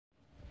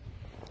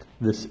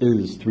This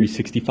is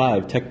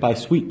 365 Tech by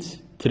Sweets.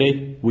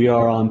 Today, we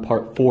are on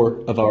part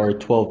 4 of our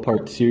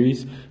 12-part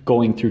series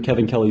going through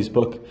Kevin Kelly's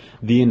book,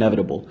 The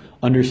Inevitable,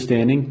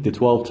 Understanding the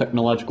 12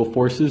 Technological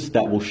Forces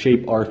That Will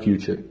Shape Our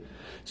Future.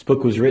 This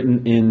book was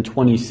written in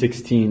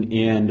 2016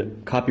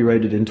 and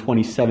copyrighted in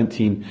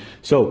 2017.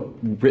 So,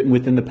 written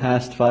within the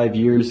past 5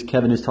 years,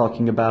 Kevin is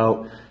talking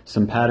about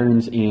some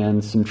patterns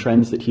and some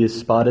trends that he has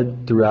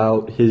spotted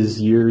throughout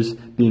his years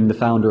being the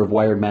founder of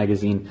Wired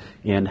Magazine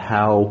and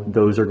how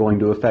those are going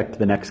to affect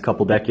the next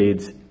couple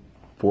decades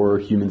for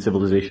human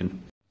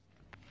civilization.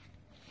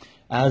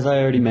 As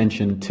I already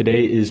mentioned,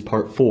 today is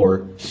part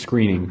 4,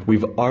 screening.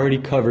 We've already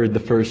covered the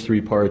first 3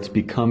 parts,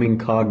 becoming,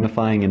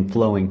 cognifying, and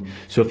flowing.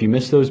 So if you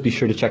missed those, be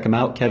sure to check them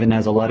out. Kevin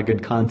has a lot of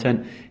good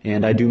content,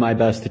 and I do my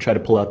best to try to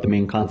pull out the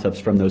main concepts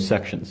from those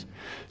sections.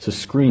 So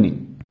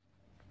screening.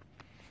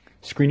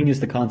 Screening is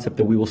the concept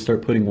that we will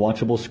start putting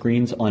watchable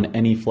screens on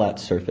any flat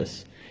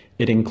surface.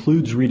 It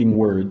includes reading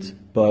words,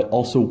 but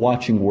also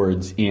watching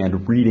words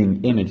and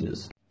reading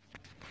images.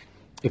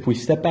 If we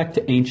step back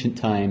to ancient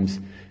times,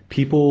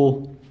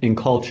 people in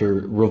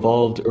culture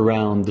revolved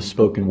around the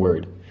spoken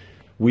word.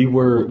 We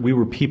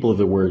were people of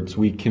the words.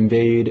 We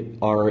conveyed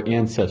our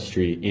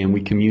ancestry and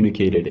we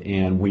communicated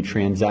and we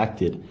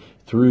transacted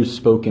through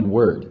spoken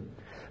word.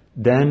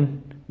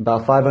 Then,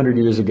 about 500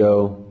 years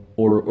ago,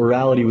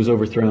 orality was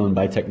overthrown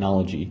by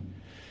technology,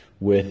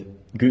 with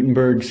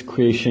Gutenberg's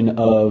creation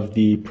of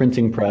the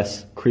printing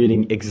press,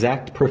 creating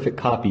exact perfect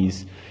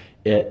copies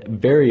at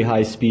very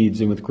high speeds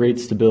and with great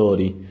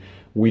stability.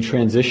 We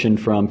transitioned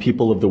from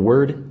people of the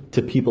word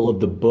to people of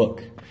the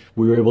book.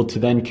 We were able to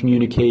then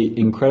communicate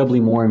incredibly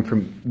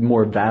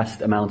more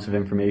vast amounts of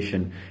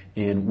information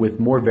and with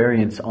more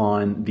variance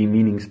on the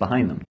meanings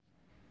behind them.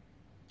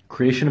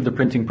 Creation of the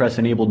printing press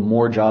enabled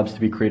more jobs to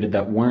be created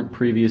that weren't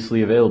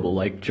previously available,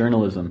 like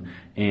journalism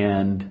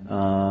and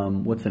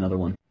what's another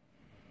one?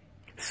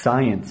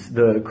 Science,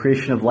 the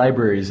creation of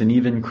libraries, and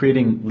even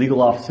creating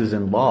legal offices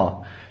and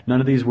law.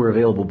 None of these were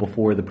available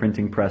before the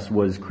printing press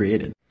was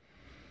created.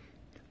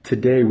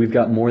 Today, we've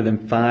got more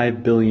than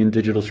 5 billion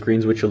digital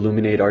screens which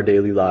illuminate our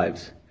daily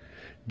lives.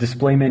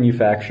 Display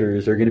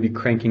manufacturers are going to be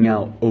cranking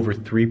out over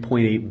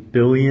 3.8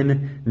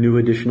 billion new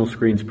additional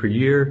screens per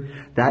year.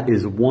 That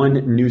is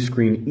one new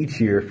screen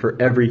each year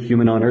for every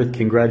human on Earth.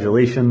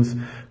 Congratulations.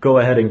 Go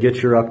ahead and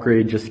get your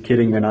upgrade. Just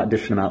kidding, they're not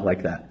dishing them out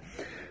like that.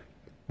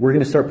 We're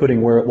going to start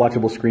putting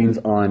watchable screens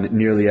on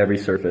nearly every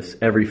surface,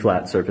 every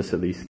flat surface at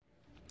least.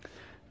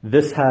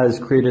 This has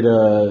created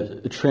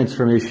a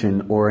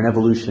transformation or an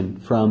evolution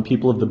from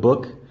people of the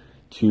book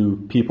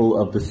to people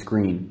of the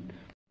screen.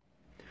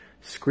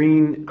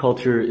 Screen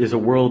culture is a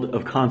world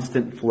of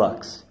constant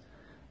flux,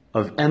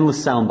 of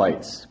endless sound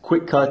bites,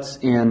 quick cuts,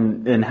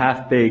 and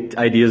half-baked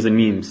ideas and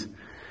memes.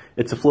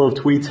 It's a flow of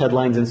tweets,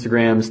 headlines,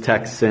 Instagrams,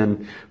 texts,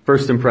 and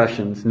first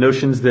impressions,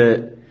 notions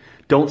that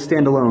don't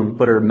stand alone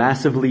but are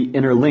massively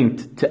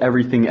interlinked to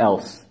everything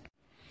else.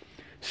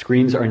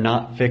 Screens are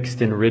not fixed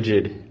and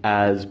rigid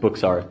as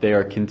books are. They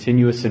are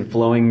continuous and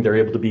flowing. They're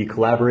able to be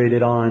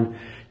collaborated on.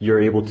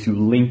 You're able to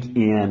link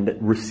and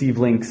receive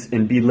links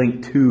and be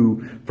linked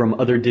to from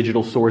other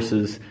digital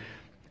sources.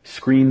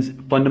 Screens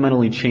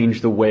fundamentally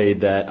change the way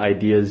that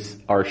ideas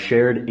are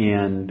shared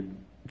and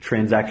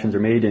transactions are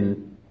made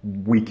and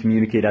we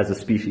communicate as a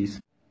species.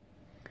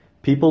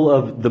 People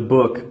of the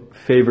book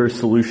favor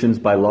solutions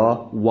by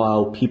law,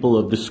 while people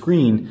of the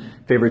screen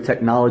favor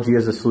technology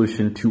as a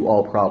solution to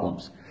all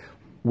problems.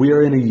 We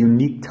are in a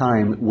unique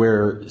time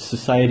where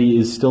society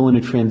is still in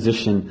a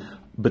transition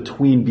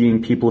between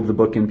being people of the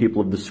book and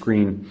people of the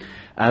screen.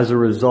 As a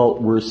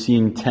result, we're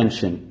seeing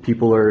tension.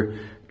 People are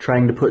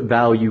trying to put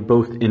value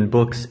both in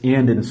books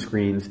and in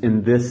screens,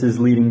 and this is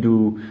leading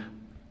to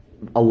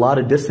a lot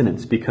of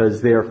dissonance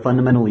because they are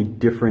fundamentally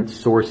different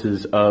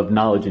sources of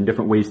knowledge and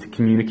different ways to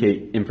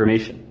communicate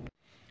information.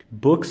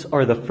 Books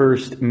are the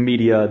first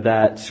media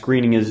that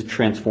screening is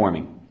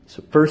transforming.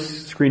 So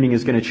first, screening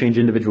is going to change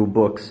individual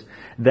books.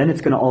 Then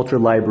it's going to alter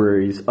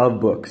libraries of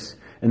books.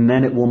 And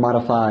then it will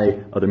modify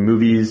other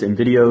movies and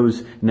videos.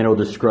 And then it will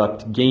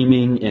disrupt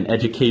gaming and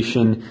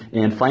education.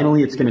 And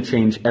finally, it's going to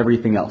change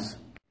everything else.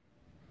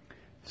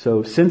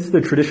 So since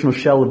the traditional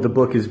shell of the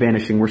book is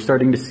vanishing, we're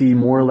starting to see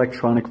more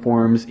electronic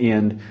forms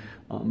and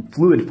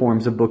fluid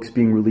forms of books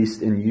being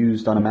released and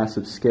used on a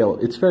massive scale.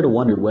 It's fair to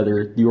wonder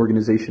whether the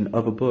organization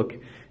of a book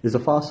is a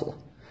fossil.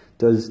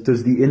 Does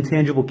the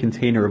intangible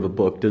container of a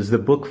book, does the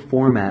book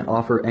format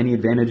offer any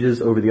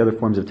advantages over the other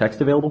forms of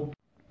text available?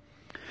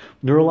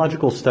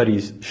 Neurological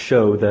studies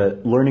show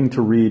that learning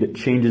to read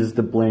changes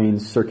the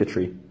brain's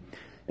circuitry.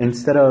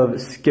 Instead of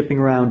skipping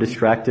around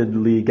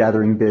distractedly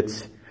gathering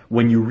bits,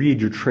 when you read,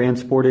 you're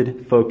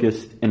transported,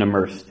 focused, and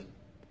immersed.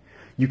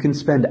 You can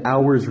spend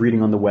hours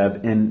reading on the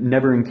web and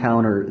never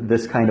encounter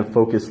this kind of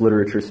focused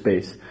literature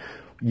space.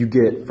 You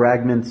get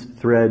fragments,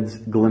 threads,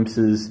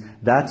 glimpses.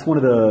 That's one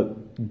of the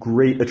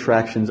great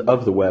attractions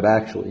of the web,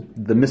 actually.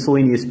 The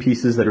miscellaneous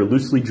pieces that are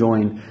loosely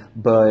joined,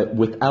 but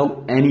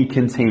without any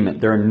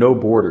containment. There are no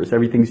borders.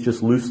 Everything's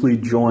just loosely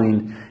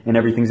joined, and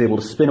everything's able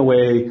to spin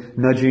away,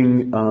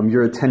 nudging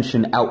your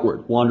attention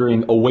outward,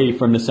 wandering away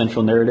from the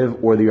central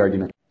narrative or the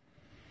argument.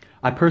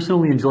 I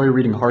personally enjoy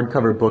reading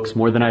hardcover books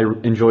more than I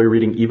enjoy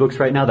reading ebooks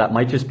right now. That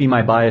might just be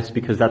my bias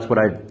because that's what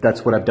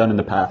I've done in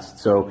the past.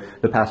 So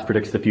the past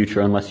predicts the future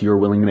unless you're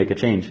willing to make a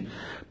change.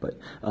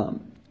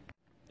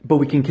 But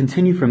we can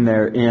continue from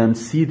there and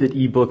see that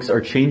ebooks are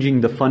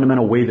changing the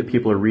fundamental way that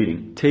people are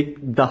reading. Take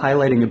the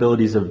highlighting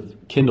abilities of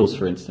Kindles,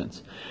 for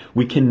instance.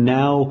 We can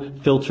now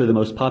filter the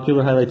most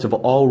popular highlights of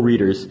all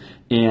readers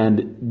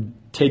and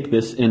take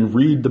this and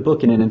read the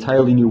book in an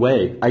entirely new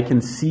way. I can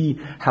see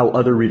how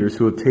other readers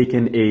who have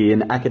taken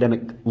an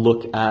academic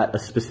look at a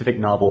specific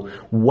novel,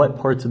 what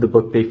parts of the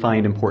book they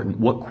find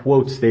important, what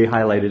quotes they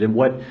highlighted, and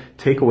what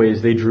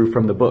takeaways they drew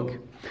from the book.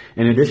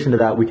 In addition to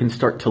that, we can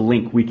start to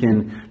link. We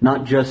can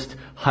not just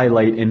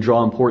highlight and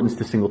draw importance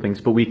to single things,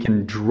 but we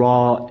can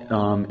draw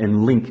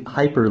and link,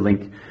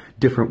 hyperlink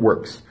different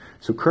works.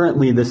 So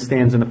currently this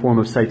stands in the form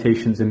of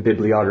citations and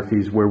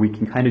bibliographies where we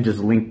can kind of just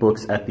link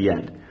books at the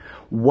end.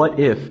 What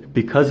if,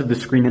 because of the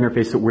screen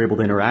interface that we're able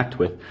to interact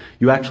with,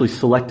 you actually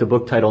select a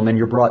book title and then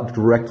you're brought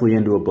directly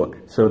into a book?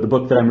 So the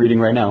book that I'm reading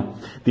right now,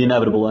 The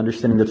Inevitable,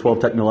 Understanding the 12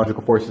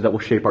 Technological Forces That Will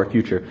Shape Our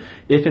Future.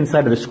 If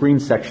inside of the screen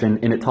section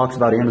and it talks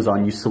about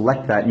Amazon, you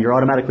select that and you're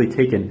automatically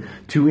taken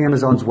to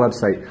Amazon's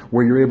website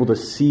where you're able to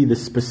see the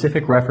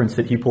specific reference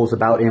that he pulls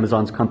about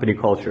Amazon's company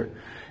culture.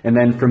 And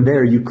then from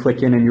there, you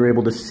click in and you're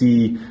able to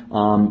see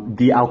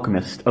The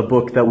Alchemist, a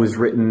book that was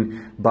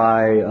written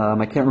by,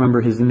 I can't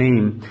remember his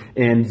name,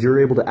 and you're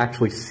able to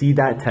actually see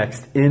that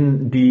text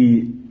in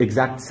the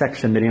exact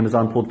section that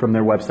Amazon pulled from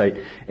their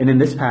website. And in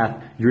this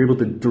path, you're able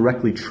to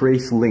directly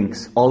trace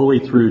links all the way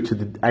through to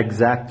the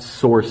exact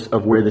source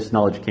of where this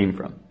knowledge came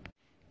from.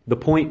 The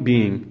point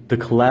being, the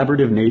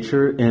collaborative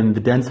nature and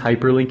the dense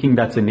hyperlinking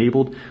that's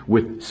enabled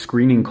with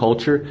screening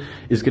culture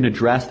is going to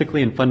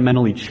drastically and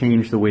fundamentally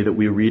change the way that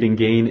we read and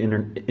gain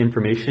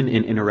information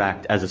and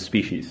interact as a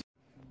species.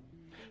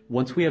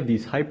 Once we have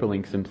these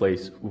hyperlinks in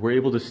place, we're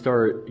able to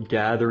start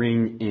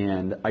gathering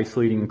and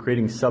isolating and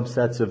creating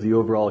subsets of the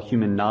overall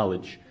human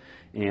knowledge.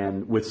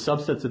 And with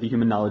subsets of the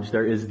human knowledge,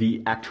 there is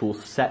the actual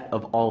set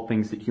of all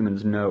things that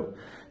humans know.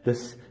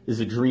 This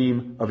is a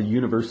dream of a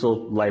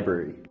universal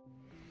library.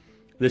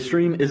 This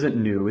dream isn't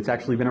new. It's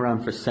actually been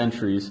around for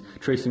centuries,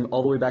 tracing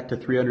all the way back to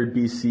 300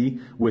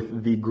 BC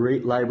with the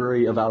Great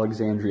Library of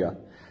Alexandria.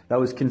 That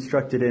was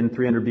constructed in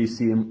 300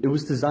 BC, and it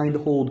was designed to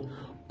hold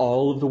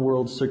all of the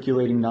world's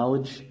circulating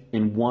knowledge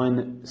in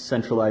one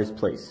centralized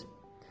place.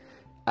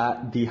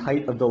 At the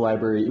height of the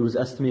library, it was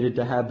estimated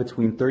to have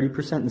between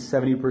 30% and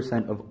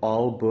 70% of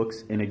all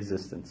books in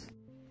existence.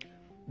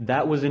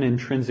 That was an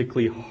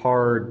intrinsically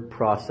hard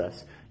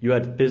process. You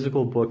had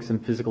physical books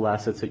and physical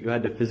assets that you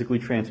had to physically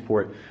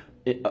transport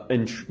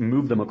and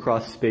move them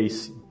across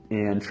space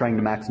and trying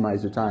to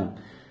maximize your time.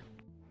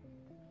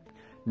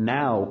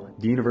 Now,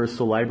 the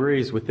Universal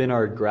Library is within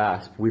our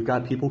grasp. We've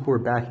got people who are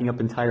backing up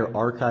entire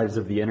archives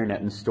of the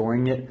internet and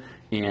storing it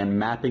and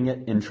mapping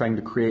it and trying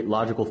to create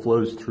logical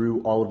flows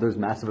through all of those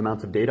massive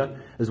amounts of data,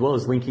 as well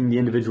as linking the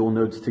individual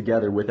nodes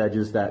together with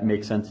edges that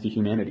make sense to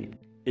humanity.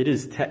 It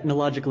is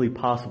technologically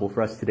possible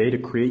for us today to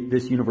create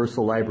this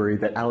universal library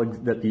that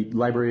the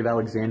Library of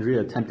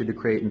Alexandria attempted to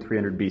create in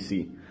 300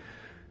 BC.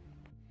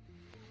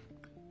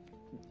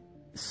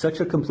 Such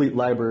a complete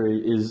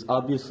library is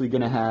obviously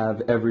going to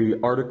have every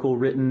article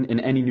written in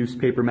any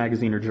newspaper,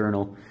 magazine, or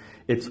journal.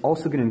 It's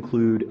also going to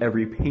include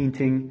every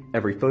painting,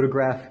 every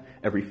photograph,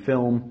 every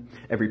film,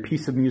 every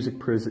piece of music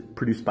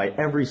produced by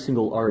every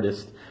single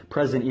artist,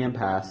 present and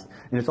past.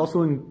 And it's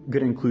also going to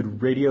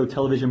include radio,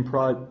 television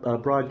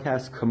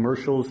broadcasts,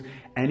 commercials,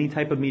 any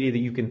type of media that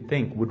you can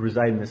think would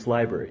reside in this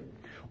library.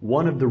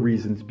 One of the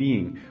reasons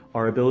being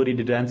our ability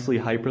to densely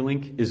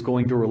hyperlink is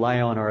going to rely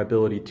on our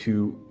ability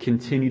to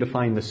continue to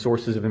find the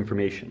sources of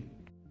information.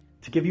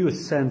 To give you a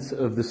sense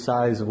of the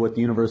size of what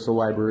the Universal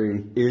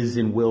Library is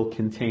and will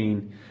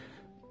contain,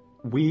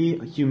 we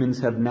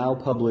humans have now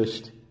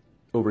published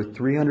over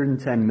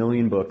 310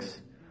 million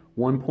books,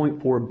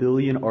 1.4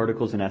 billion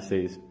articles and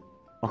essays,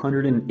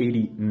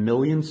 180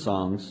 million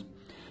songs,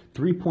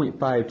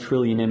 3.5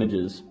 trillion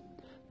images,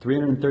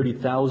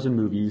 330,000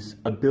 movies,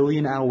 1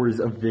 billion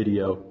hours of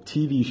video,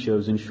 TV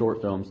shows and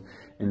short films,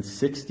 and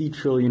 60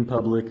 trillion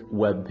public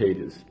web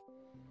pages.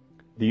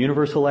 The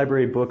Universal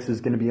Library of Books is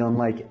going to be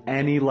unlike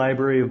any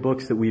library of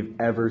books that we've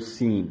ever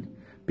seen,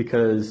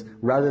 because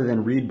rather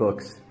than read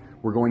books,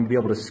 we're going to be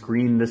able to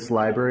screen this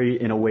library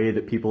in a way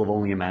that people have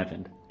only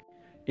imagined.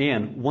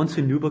 And once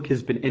a new book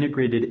has been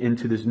integrated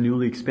into this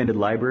newly expanded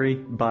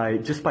library,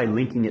 just by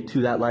linking it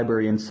to that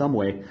library in some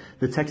way,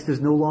 the text is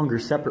no longer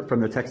separate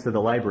from the text of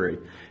the library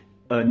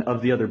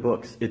of the other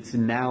books. It's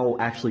now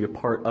actually a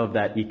part of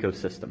that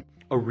ecosystem.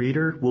 A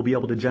reader will be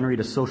able to generate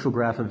a social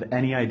graph of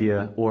any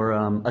idea or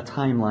a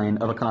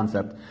timeline of a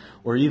concept,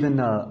 or even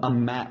a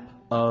map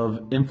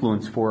of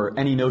influence for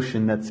any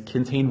notion that's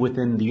contained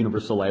within the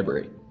Universal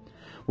Library.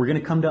 we're going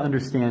to come to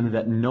understand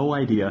that no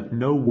idea,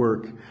 no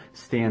work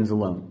stands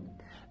alone.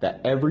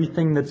 That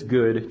everything that's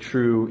good,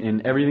 true,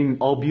 and everything,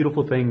 all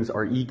beautiful things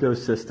are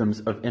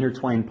ecosystems of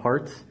intertwined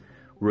parts,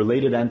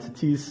 related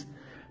entities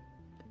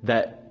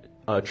that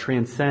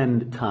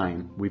transcend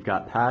time. We've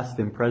got past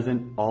and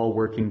present all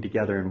working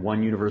together in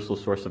one universal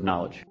source of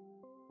knowledge.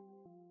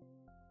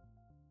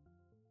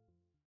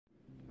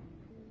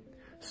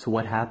 So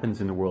what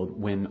happens in the world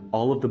when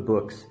all of the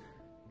books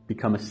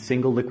become a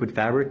single liquid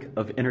fabric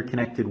of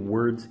interconnected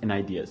words and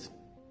ideas?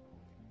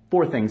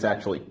 4 things,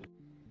 actually.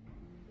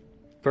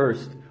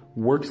 First,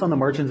 works on the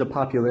margins of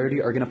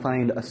popularity are going to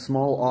find a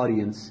small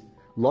audience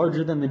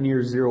larger than the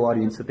near zero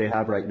audience that they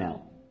have right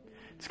now.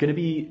 It's going to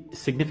be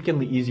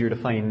significantly easier to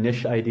find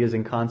niche ideas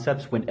and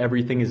concepts when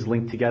everything is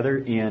linked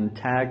together and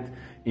tagged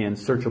and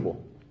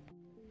searchable.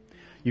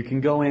 You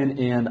can go in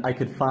and I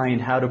could find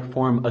how to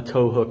perform a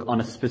tow hook on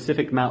a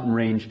specific mountain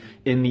range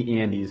in the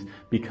Andes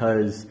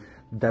because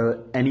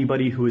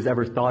anybody who has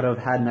ever thought of,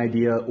 had an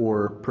idea,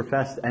 or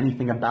professed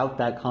anything about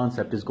that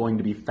concept is going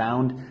to be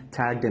found,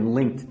 tagged, and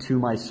linked to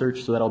my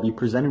search so that I'll be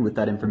presented with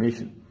that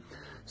information.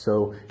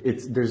 So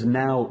there's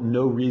now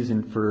no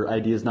reason for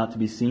ideas not to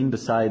be seen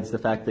besides the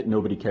fact that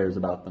nobody cares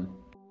about them.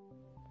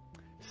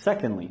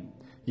 Secondly,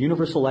 the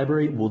Universal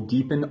Library will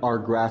deepen our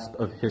grasp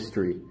of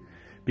history.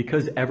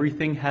 Because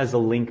everything has a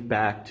link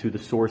back to the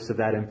source of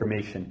that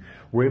information,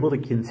 we're able to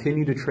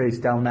continue to trace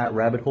down that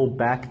rabbit hole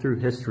back through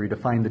history to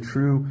find the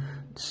true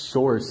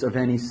source of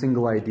any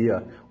single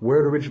idea, where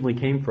it originally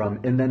came from,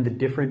 and then the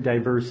different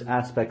diverse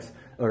aspects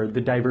or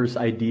the diverse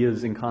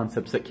ideas and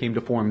concepts that came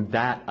to form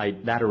that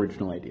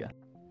original idea.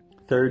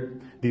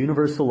 Third, the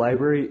Universal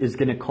Library is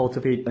going to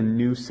cultivate a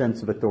new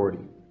sense of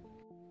authority.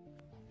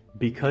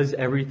 Because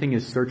everything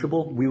is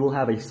searchable, we will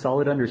have a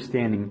solid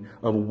understanding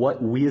of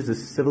what we as a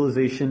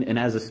civilization and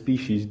as a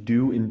species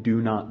do and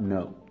do not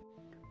know.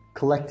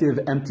 Collective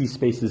empty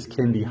spaces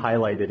can be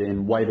highlighted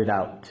and whited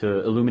out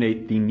to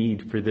illuminate the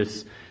need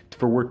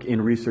for work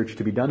and research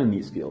to be done in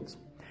these fields.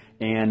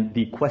 And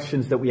the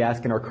questions that we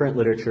ask in our current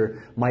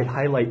literature might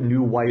highlight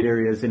new white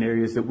areas and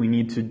areas that we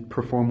need to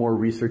perform more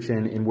research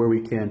in and where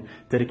we can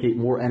dedicate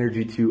more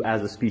energy to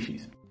as a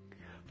species.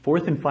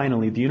 Fourth and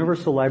finally, the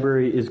Universal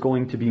Library is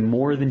going to be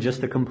more than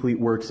just a complete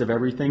works of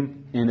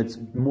everything, and it's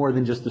more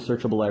than just a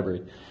searchable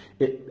library.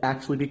 It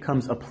actually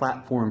becomes a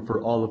platform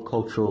for all of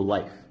cultural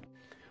life.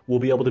 We'll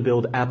be able to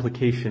build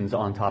applications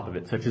on top of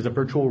it, such as a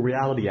virtual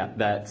reality app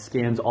that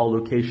scans all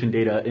location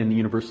data in the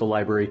Universal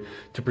Library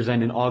to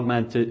present an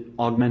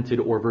augmented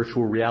or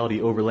virtual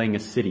reality overlaying a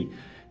city.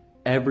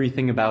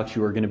 Everything about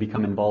you are going to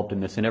become involved in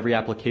this, and every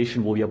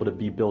application will be able to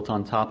be built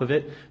on top of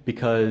it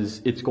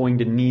because it's going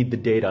to need the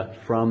data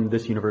from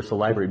this Universal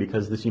Library,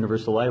 because this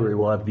Universal Library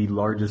will have the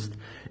largest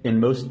and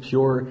most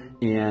pure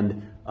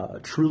and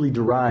truly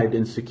derived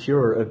and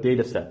secure of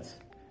data sets.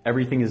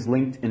 Everything is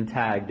linked and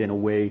tagged in a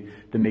way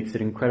that makes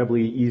it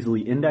incredibly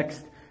easily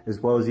indexed as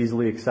well as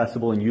easily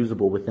accessible and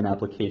usable within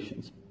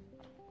applications.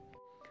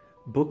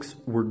 Books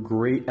were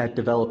great at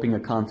developing a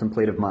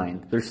contemplative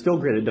mind. They're still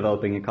great at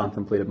developing a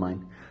contemplative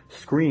mind.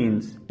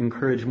 Screens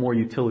encourage more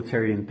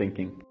utilitarian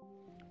thinking.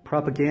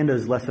 Propaganda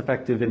is less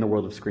effective in the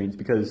world of screens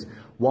because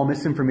while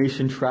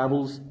misinformation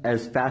travels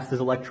as fast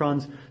as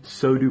electrons,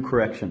 so do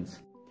corrections.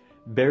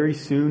 Very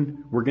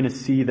soon, we're going to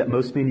see that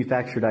most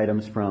manufactured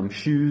items from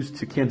shoes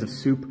to cans of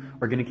soup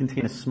are going to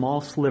contain a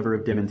small sliver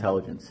of dim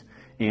intelligence.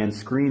 And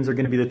screens are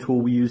going to be the tool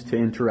we use to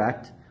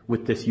interact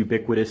with this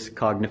ubiquitous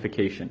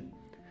cognification.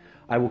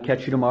 I will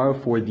catch you tomorrow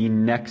for the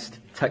next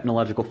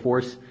technological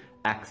force,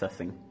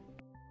 accessing.